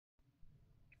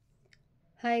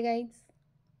Hi guys,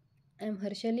 I'm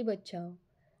Harshali Bachchav.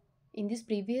 In this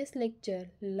previous lecture,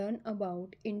 learn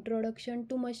about introduction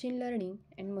to machine learning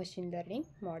and machine learning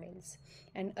models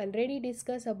and already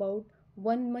discuss about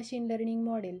one machine learning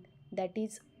model, that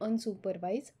is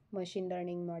unsupervised machine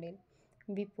learning model.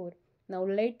 Before, now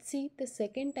let's see the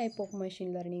second type of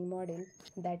machine learning model,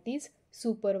 that is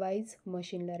supervised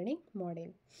machine learning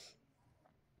model.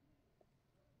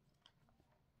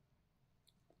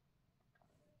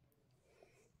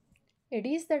 It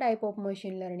is the type of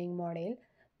machine learning model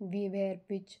where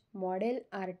which model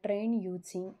are trained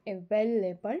using a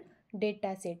well-labeled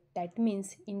dataset. That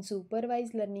means in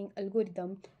supervised learning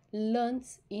algorithm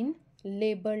learns in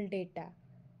labeled data,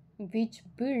 which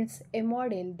builds a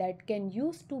model that can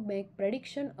use to make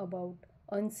prediction about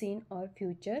unseen or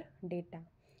future data.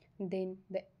 Then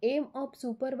the aim of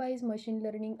supervised machine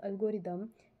learning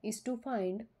algorithm is to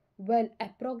find well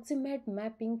approximate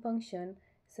mapping function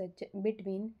such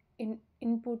between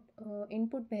input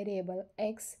variable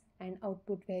x and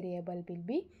output variable will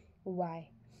be y.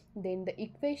 Then the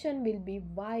equation will be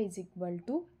y is equal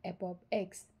to f of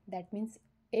x. That means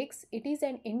x, it is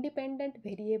an independent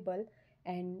variable,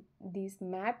 and this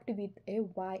mapped with a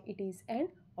y, it is an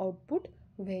output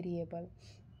variable.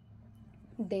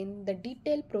 Then the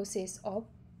detailed process of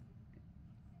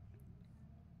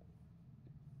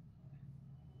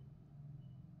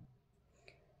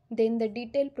then the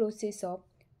detailed process of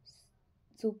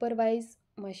supervised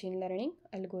machine learning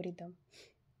algorithm.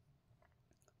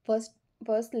 First,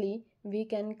 firstly, we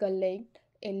can collect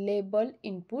a label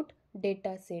input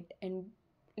data set and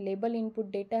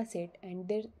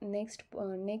their next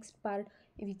part,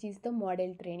 which is the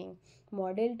model training.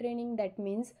 Model training, that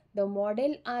means the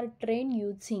model are trained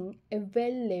using a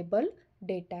well labeled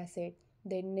data set.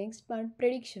 Then next part,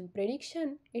 prediction,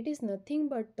 it is nothing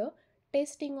but the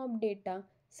testing of data,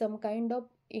 some kind of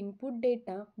input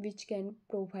data which can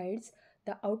provides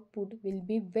the output will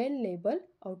be well labeled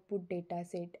output data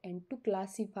set and to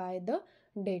classify the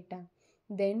data.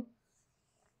 Then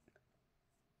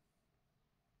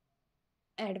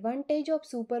advantage of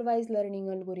supervised learning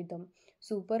algorithm.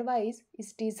 Supervised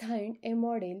is designed a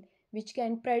model which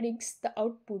can predict the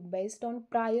output based on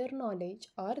prior knowledge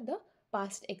or the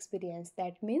past experience.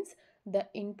 That means the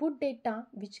input data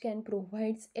which can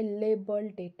provides a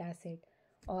labeled data set.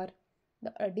 Or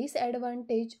the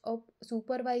disadvantage of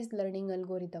supervised learning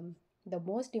algorithm. The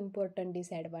most important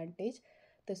disadvantage,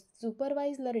 the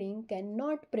supervised learning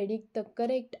cannot predict the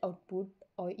correct output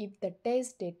or if the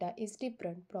test data is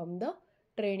different from the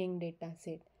training data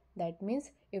set. That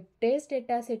means if test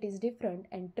data set is different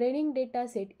and training data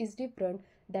set is different,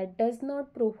 that does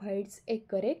not provides a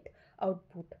correct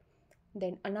output.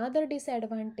 Then another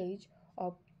disadvantage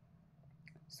of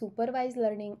supervised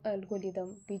learning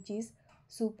algorithm, which is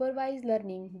supervised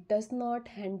learning does not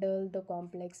handle the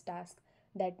complex task.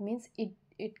 That means it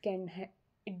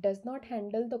does not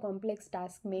handle the complex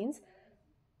task means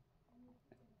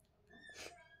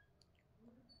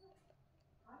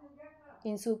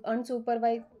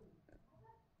unsupervised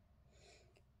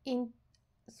in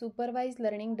supervised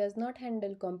learning does not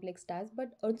handle complex tasks,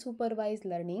 but unsupervised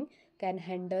learning can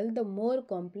handle the more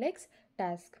complex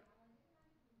task.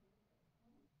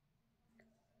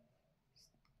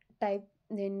 Type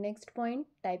Then next point,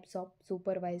 types of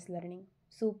supervised learning.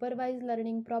 Supervised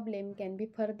learning problem can be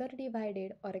further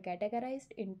divided or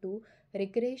categorized into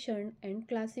regression and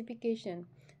classification.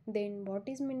 Then what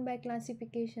is meant by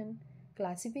classification?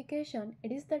 Classification,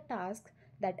 it is the task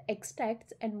that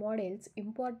extracts and models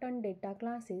important data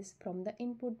classes from the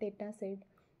input data set.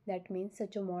 That means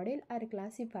such a model are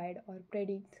classified or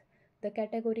predicts the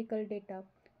categorical data.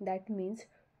 That means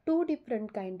two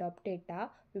different kind of data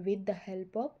with the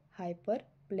help of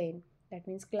hyperplane. That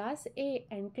means class A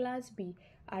and class B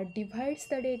are divides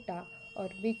the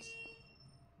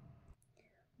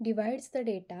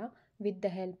data with the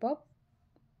help of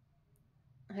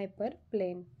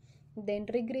hyperplane. Then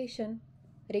regression,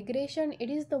 it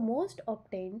is the most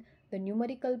obtained the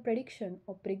numerical prediction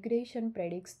of regression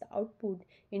predicts the output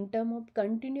in terms of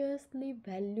continuously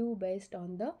value based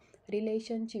on the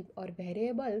relationship or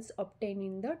variables obtained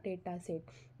in the data set.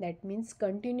 That means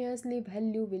continuously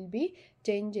value will be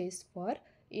changes for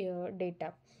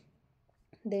data.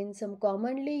 Then some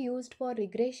commonly used for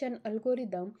regression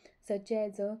algorithm such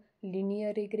as a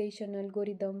linear regression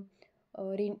algorithm,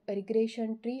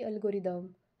 regression tree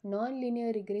algorithm,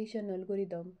 non-linear regression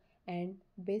algorithm, and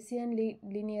Bayesian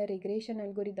linear regression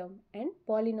algorithm and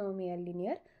polynomial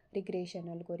linear regression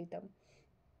algorithm.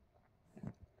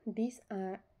 These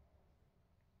are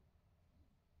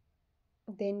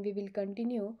Then we will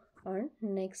continue on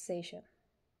next session.